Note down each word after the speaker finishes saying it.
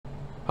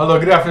Hello,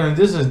 good afternoon.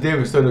 This is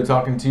David Soto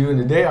talking to you, and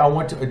today I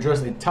want to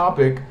address a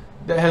topic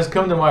that has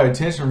come to my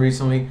attention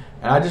recently,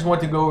 and I just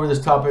want to go over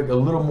this topic a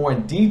little more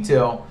in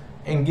detail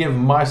and give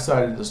my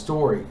side of the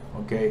story,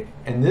 okay?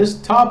 And this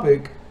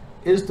topic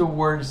is the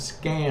word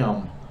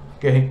scam,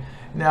 okay?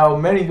 Now,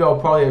 many of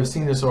y'all probably have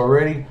seen this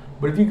already,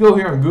 but if you go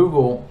here on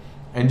Google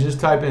and just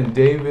type in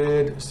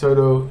David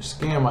Soto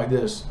scam like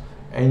this,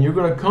 and you're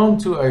going to come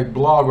to a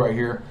blog right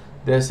here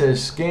that says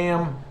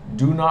scam,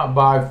 do not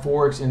buy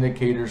forex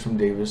indicators from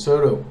David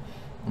Soto.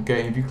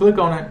 Okay, if you click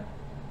on it,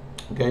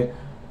 okay,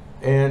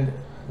 and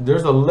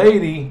there's a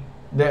lady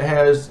that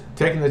has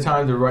taken the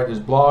time to write this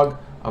blog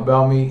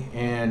about me,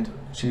 and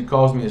she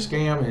calls me a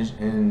scam,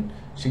 and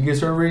she gives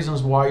her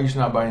reasons why you should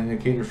not buy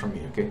indicators from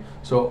me. Okay,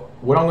 so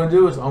what I'm going to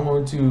do is I'm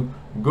going to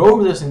go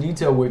over this in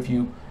detail with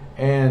you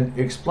and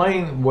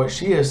explain what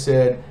she has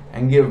said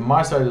and give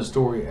my side of the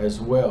story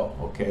as well.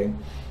 Okay,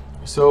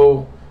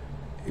 so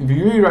if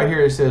you read right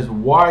here, it says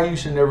why you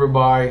should never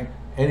buy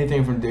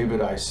anything from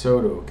David I.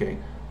 Soto. Okay,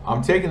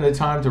 I'm taking the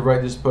time to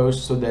write this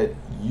post so that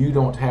you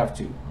don't have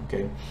to.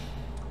 Okay,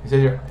 it says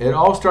here, it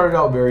all started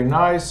out very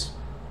nice.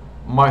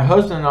 My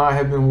husband and I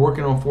have been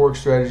working on forex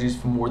strategies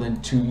for more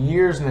than 2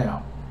 years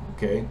now.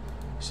 Okay,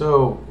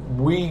 so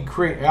we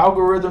create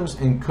algorithms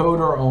and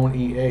code our own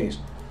EAs.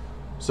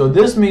 So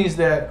this means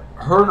that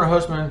her and her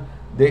husband,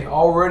 they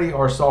already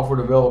are software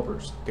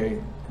developers.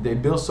 Okay, they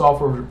build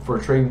software for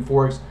trading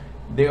forex.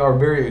 They are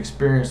very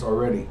experienced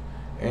already,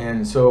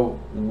 and so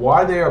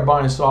why they are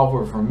buying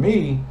software from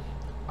me,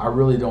 I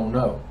really don't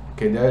know.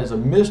 Okay, that is a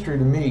mystery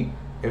to me.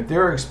 If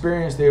they're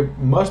experienced, they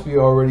must be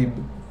already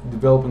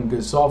developing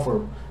good software.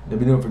 They've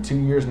been doing it for 2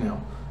 years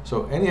now.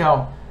 So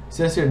anyhow, it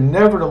says here,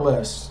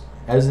 nevertheless,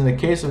 as in the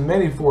case of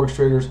many forex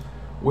traders,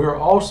 we are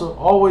also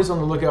always on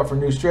the lookout for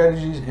new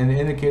strategies and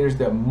indicators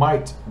that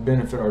might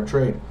benefit our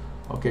trade.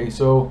 Okay,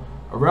 so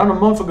around a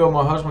month ago,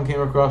 my husband came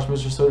across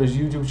Mr. Soto's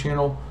YouTube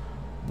channel.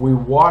 We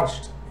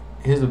watched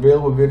his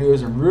available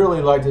videos and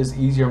really liked his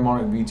easy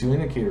harmonic V2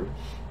 indicator.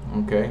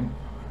 Okay,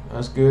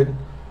 that's good.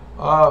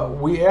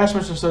 We asked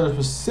Mr. Soto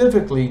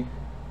specifically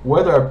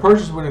whether a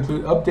purchase would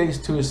include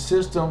updates to his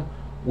system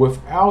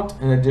without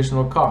an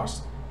additional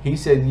cost. He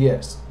said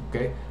yes.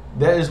 Okay,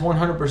 that is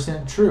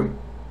 100% true.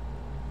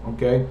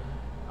 Okay,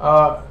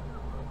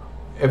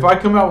 if I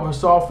come out with a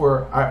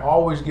software, I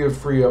always give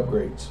free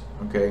upgrades,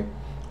 okay,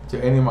 to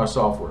any of my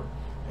software.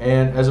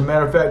 And as a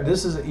matter of fact,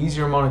 this is an easy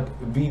harmonic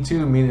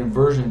V2, meaning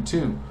version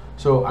 2.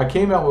 So I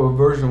came out with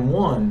version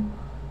 1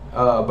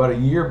 about a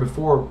year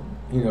before,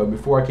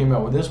 before I came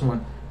out with this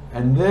one,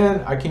 and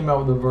then I came out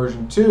with the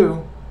version 2,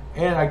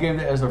 and I gave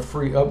it as a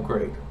free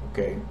upgrade.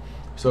 Okay,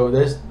 so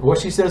this, what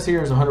she says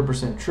here is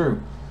 100%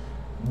 true.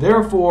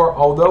 Therefore,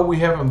 although we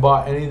haven't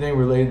bought anything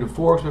related to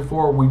forex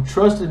before, we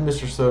trusted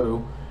Mr.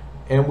 Soto,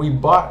 and we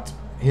bought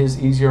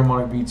his easy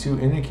harmonic V2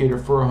 indicator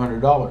for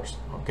 $100.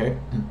 Okay.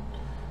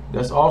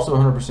 That's also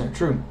 100%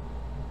 true.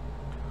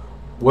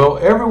 Well,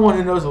 everyone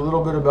who knows a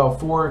little bit about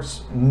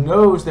forex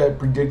knows that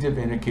predictive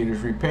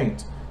indicators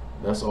repaint.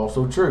 That's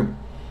also true.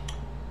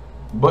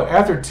 But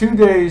after 2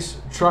 days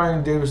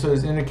trying David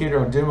Soto's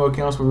indicator on demo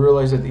accounts, we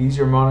realized that the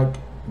easy harmonic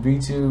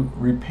V2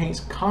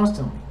 repaints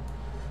constantly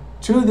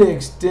to the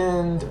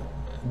extent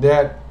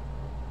that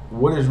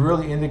what it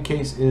really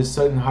indicates is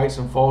sudden hikes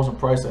and falls in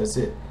price. That's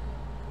it.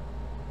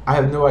 I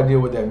have no idea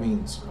what that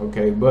means.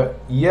 Okay, but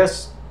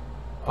yes,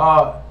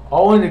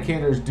 all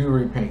indicators do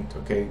repaint.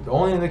 Okay, the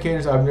only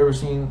indicators I've never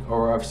seen,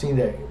 or I've seen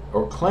that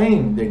or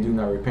claim they do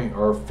not repaint,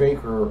 are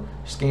fake or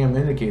scam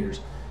indicators.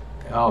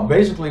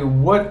 Basically,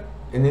 what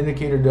an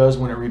indicator does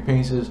when it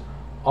repaints is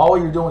all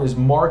you're doing is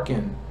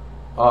marking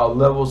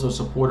levels of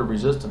support or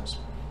resistance.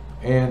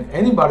 And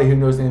anybody who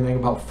knows anything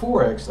about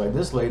forex, like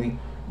this lady,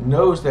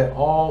 knows that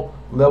all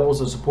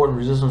levels of support and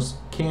resistance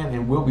can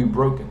and will be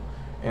broken.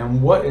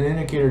 And what an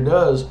indicator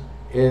does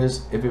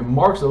is, if it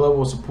marks a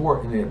level of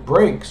support and it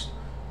breaks,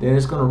 then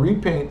it's going to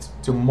repaint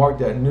to mark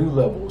that new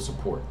level of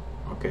support.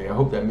 Okay, I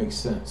hope that makes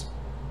sense.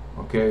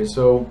 Okay,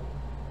 so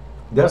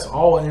that's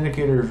all an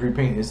indicator is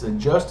repaint. It's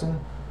adjusting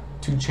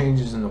to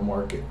changes in the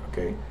market.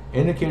 Okay,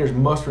 indicators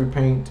must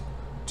repaint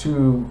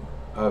to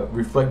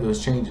reflect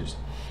those changes.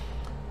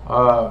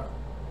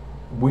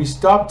 We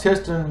stopped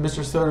testing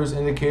Mr. Soto's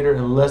indicator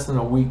in less than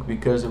a week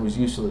because it was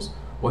useless.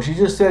 Well, she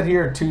just said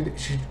here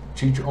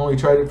she only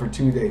tried it for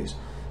 2 days.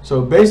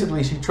 So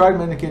basically, she tried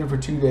my indicator for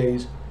 2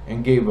 days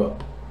and gave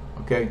up.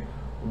 Okay,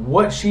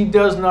 what she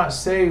does not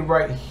say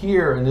right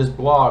here in this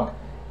blog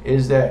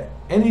is that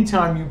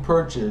anytime you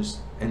purchase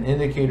an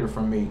indicator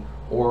from me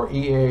or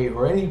EA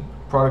or any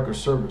product or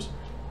service,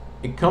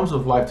 it comes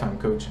with lifetime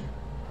coaching.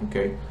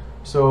 Okay,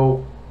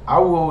 so I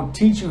will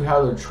teach you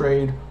how to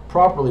trade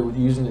properly with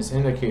using this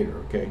indicator.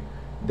 Okay,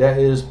 that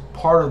is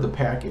part of the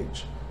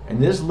package, and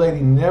this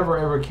lady never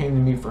ever came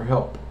to me for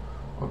help.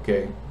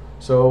 Okay,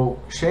 so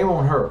shame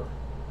on her.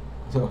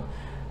 So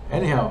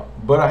anyhow,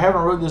 but I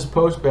haven't wrote this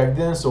post back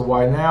then, so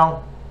why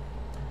now?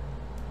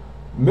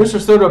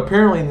 Mr. Soto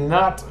apparently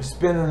not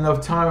spending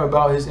enough time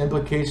about his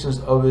implications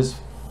of his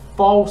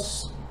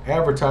false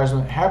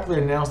advertisement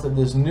happily announced that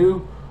this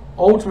new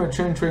ultimate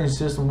trend trading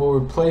system will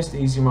replace the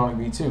Easy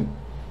Money V2.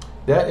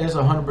 That is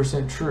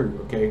 100% true,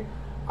 okay?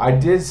 I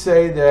did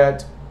say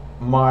that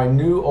my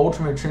new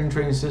ultimate trend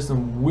trading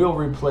system will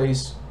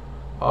replace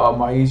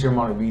my Easier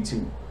Money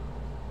V2.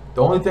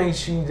 The only thing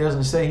she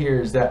doesn't say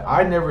here is that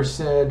I never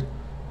said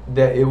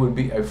that it would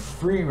be a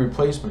free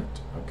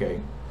replacement, okay?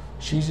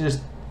 She's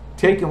just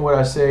taking what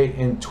I say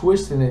and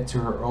twisting it to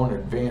her own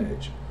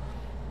advantage,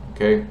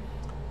 okay?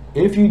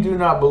 If you do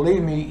not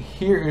believe me,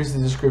 here is the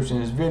description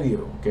of this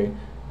video, okay?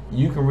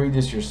 You can read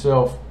this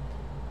yourself.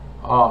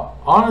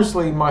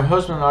 Honestly, my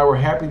husband and I were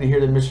happy to hear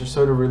that Mr.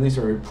 Soto released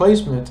a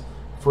replacement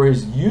for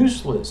his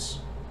useless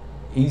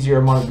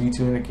Easier Money V2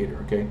 indicator,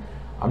 okay?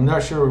 I'm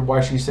not sure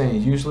why she's saying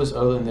it's useless,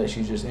 other than that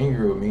she's just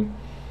angry with me.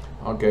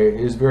 Okay,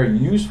 it is very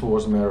useful,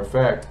 as a matter of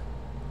fact,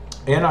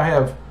 and I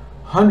have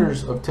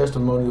hundreds of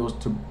testimonials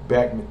to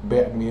back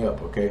me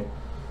up. Okay,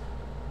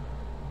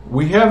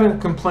 we haven't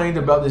complained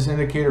about this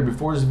indicator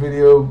before this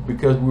video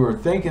because we were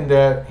thinking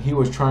that he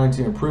was trying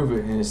to improve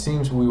it, and it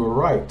seems we were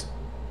right.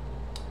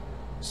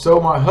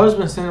 So my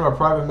husband sent him a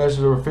private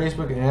message over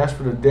Facebook and asked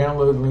for the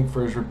download link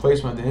for his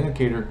replacement of the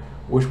indicator,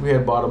 which we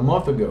had bought a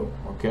month ago.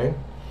 Okay.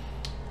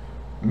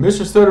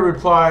 Mr. Soto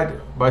replied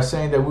by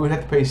saying that we would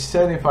have to pay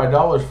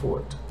 $75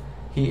 for it.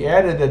 He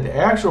added that the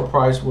actual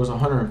price was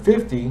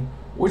 $150,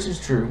 which is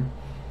true.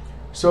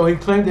 So he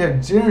claimed to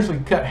have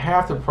generously cut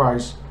half the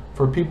price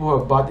for people who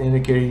have bought the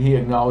indicator he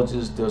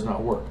acknowledges does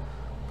not work.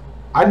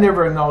 I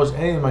never acknowledged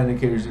any of my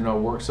indicators do not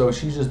work, so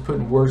she's just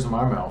putting words in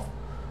my mouth.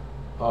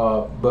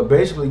 But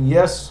basically,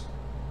 yes,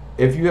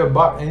 if you have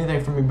bought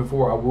anything from me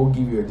before, I will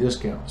give you a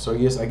discount. So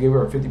yes, I gave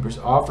her a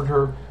 50%, offered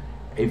her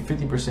a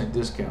 50%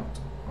 discount,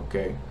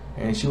 okay?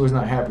 And she was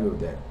not happy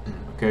with that,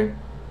 okay?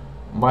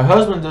 My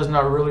husband does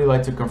not really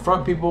like to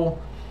confront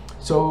people,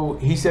 so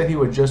he said he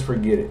would just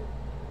forget it.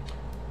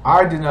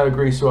 I did not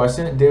agree, so I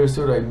sent David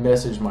Soto a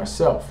message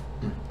myself,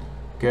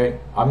 okay?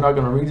 I'm not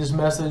going to read this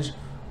message,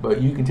 but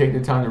you can take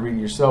the time to read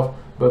it yourself.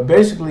 But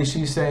basically,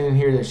 she's saying in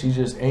here that she's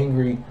just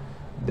angry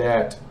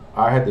that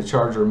I had to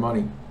charge her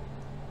money,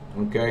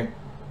 okay?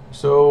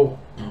 So,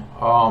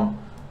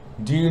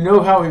 do you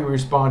know how he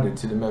responded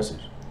to the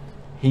message?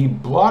 He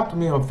blocked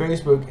me on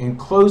Facebook and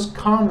closed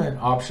comment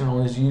option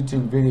on his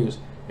YouTube videos,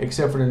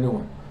 except for the new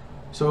one.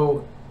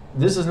 So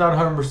this is not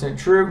 100%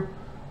 true.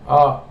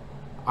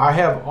 I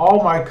have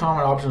all my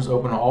comment options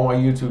open on all my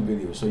YouTube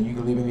videos, so you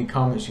can leave any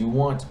comments you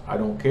want. I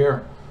don't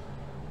care.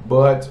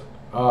 But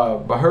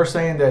by her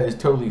saying that is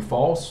totally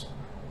false.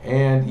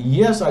 And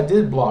yes, I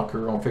did block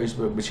her on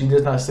Facebook, but she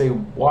does not say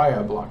why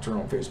I blocked her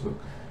on Facebook.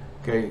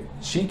 Okay,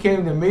 she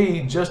came to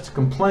me just to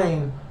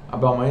complain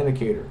about my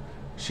indicator.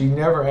 She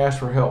never asked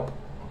for help.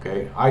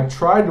 Okay, I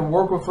tried to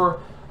work with her.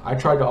 I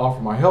tried to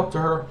offer my help to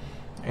her,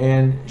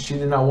 and she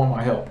did not want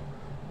my help.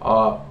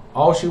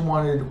 All she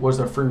wanted was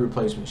a free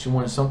replacement. She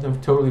wanted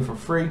something totally for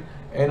free,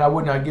 and I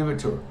would not give it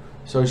to her.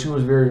 So she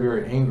was very,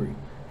 very angry,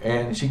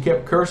 and she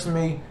kept cursing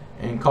me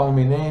and calling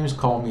me names,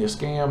 calling me a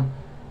scam.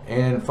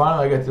 And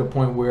finally, I got to the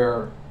point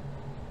where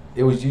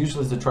it was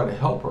useless to try to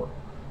help her.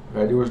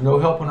 Okay, there was no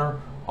helping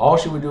her. All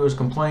she would do is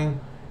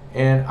complain.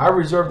 And I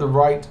reserve the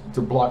right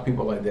to block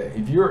people like that.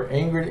 If you're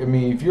angry, I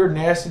mean, if you're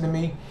nasty to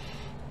me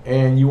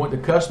and you want to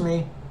cuss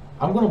me,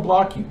 I'm going to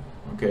block you,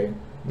 okay?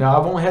 Now,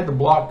 I've only had to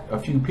block a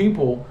few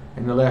people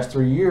in the last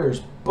 3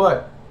 years,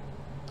 but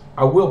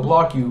I will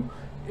block you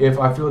if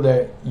I feel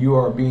that you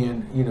are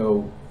being, you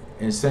know,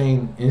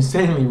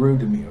 insanely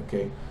rude to me,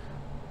 okay?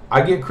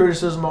 I get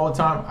criticism all the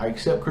time. I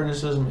accept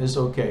criticism. It's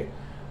okay.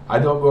 I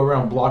don't go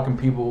around blocking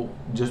people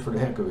just for the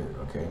heck of it,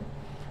 okay?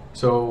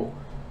 So,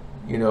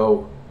 you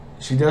know,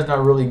 she does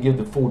not really give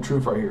the full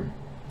truth right here.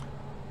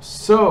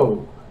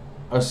 So,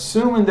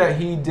 assuming that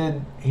he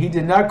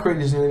did not create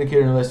this new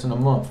indicator in less than a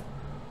month,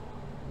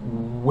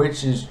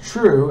 which is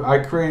true.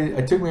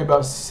 It took me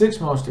about 6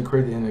 months to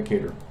create the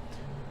indicator.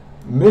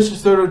 Mr.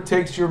 Soto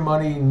takes your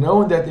money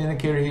knowing that the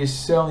indicator he is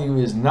selling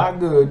you is not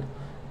good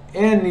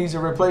and needs a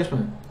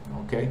replacement.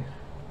 Okay,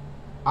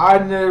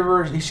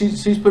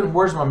 she's putting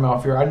words in my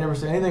mouth here. I never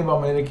said anything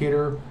about my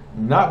indicator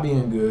not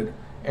being good,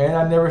 and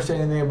I never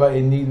said anything about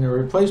it needing a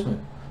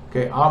replacement.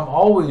 Okay, I'm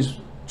always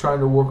trying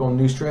to work on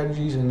new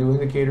strategies and new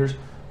indicators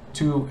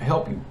to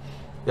help you.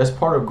 That's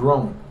part of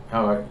growing.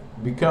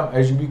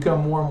 As you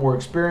become more and more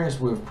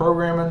experienced with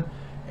programming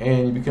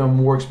and you become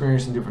more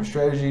experienced in different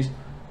strategies,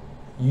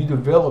 you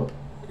develop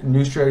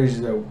new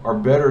strategies that are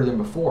better than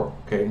before.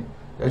 Okay,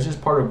 that's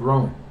just part of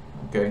growing.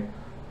 Okay,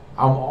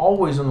 I'm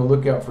always on the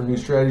lookout for new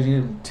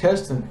strategies,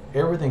 testing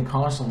everything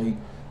constantly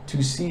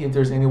to see if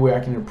there's any way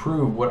I can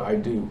improve what I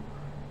do.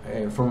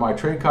 And from my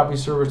trade copy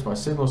service, my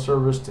signal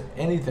service, to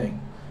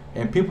anything.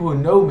 And people who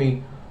know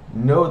me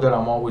know that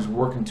I'm always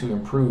working to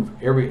improve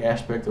every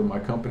aspect of my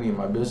company and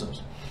my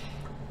business.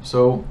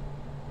 So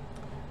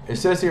it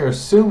says here,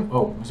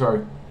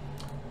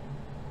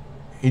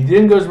 he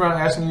then goes around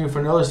asking you for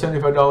another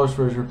 $75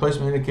 for his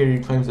replacement indicator he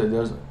claims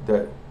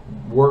that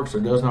works or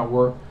does not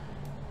work.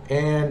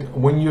 And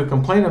when you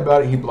complain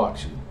about it, he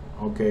blocks you.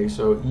 Okay,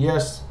 so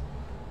yes,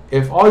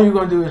 if all you're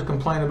going to do is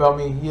complain about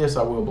me, yes,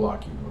 I will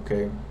block you.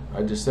 Okay,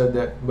 I just said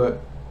that.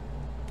 But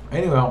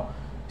anyhow,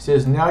 he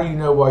says, now you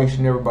know why you should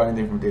never buy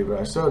anything from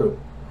David Soto.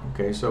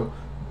 Okay, so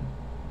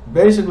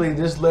basically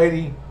this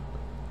lady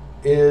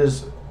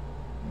is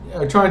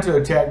trying to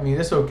attack me.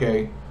 That's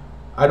okay,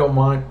 I don't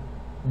mind,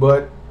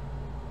 but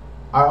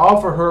I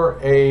offer her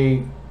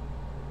a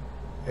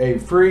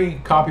free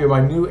copy of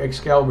my new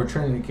Excalibur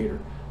trend indicator.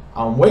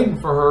 I'm waiting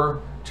for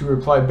her to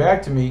reply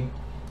back to me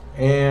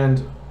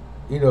and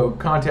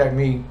contact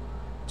me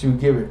to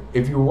give it.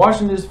 If you're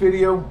watching this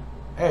video,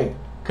 hey,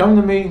 come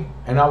to me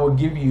and I will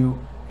give you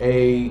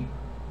a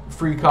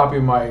free copy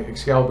of my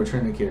Excalibur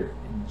trend indicator,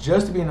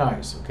 just to be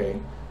nice, okay?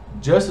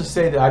 Just to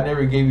say that I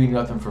never gave you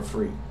nothing for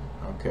free,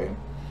 okay?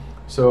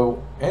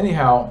 So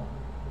anyhow,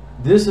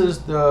 this is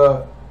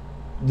the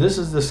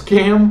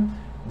scam,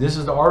 this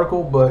is the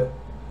article, but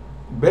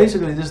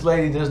basically this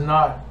lady does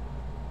not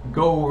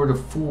go over the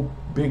full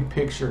big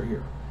picture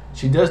here.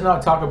 She does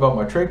not talk about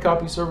my trade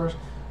copy servers.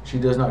 She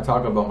does not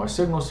talk about my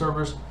signal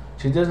servers.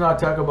 She does not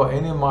talk about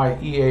any of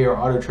my EA or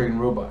auto trading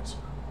robots.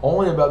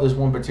 Only about this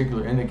one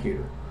particular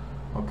indicator.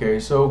 Okay,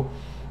 so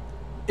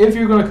if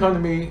you're going to come to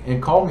me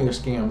and call me a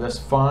scam, that's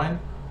fine,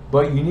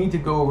 but you need to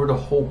go over the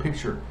whole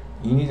picture.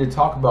 You need to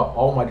talk about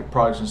all my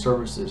products and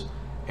services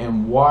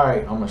and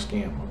why I'm a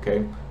scam.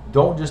 Okay,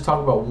 don't just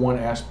talk about one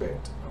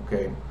aspect.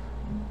 Okay,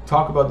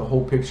 talk about the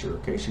whole picture.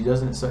 Okay, she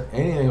doesn't say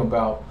anything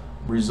about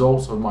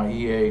results of my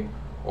EA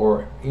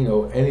or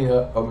any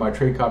of my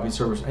trade copy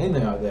service,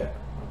 anything like that.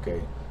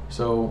 Okay,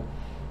 so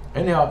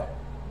anyhow,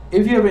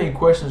 if you have any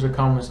questions or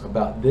comments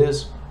about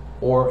this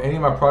or any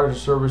of my products or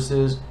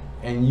services,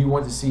 and you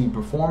want to see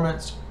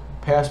performance,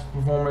 past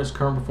performance,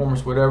 current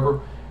performance,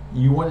 whatever,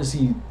 you want to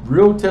see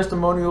real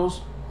testimonials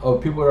of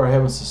people that are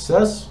having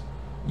success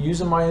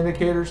using my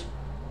indicators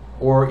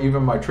or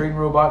even my trading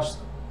robots,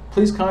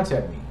 please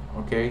contact me.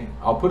 Okay,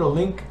 I'll put a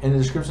link in the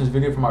description of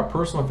this video for my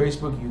personal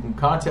Facebook. You can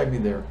contact me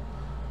there.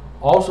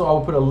 Also, I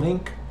will put a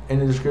link in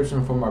the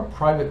description for my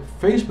private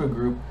Facebook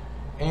group,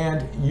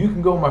 and you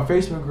can go to my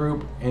Facebook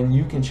group and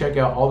you can check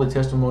out all the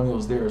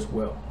testimonials there as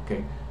well.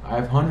 Okay, I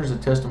have hundreds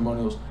of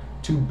testimonials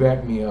to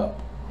back me up.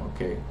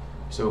 Okay,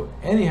 so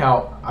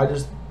anyhow,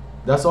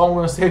 that's all I'm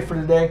going to say for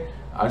today.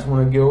 I just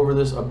want to get over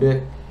this a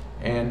bit,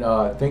 and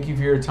thank you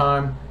for your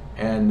time,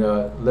 and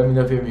let me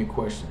know if you have any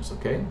questions.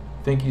 Okay,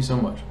 thank you so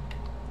much.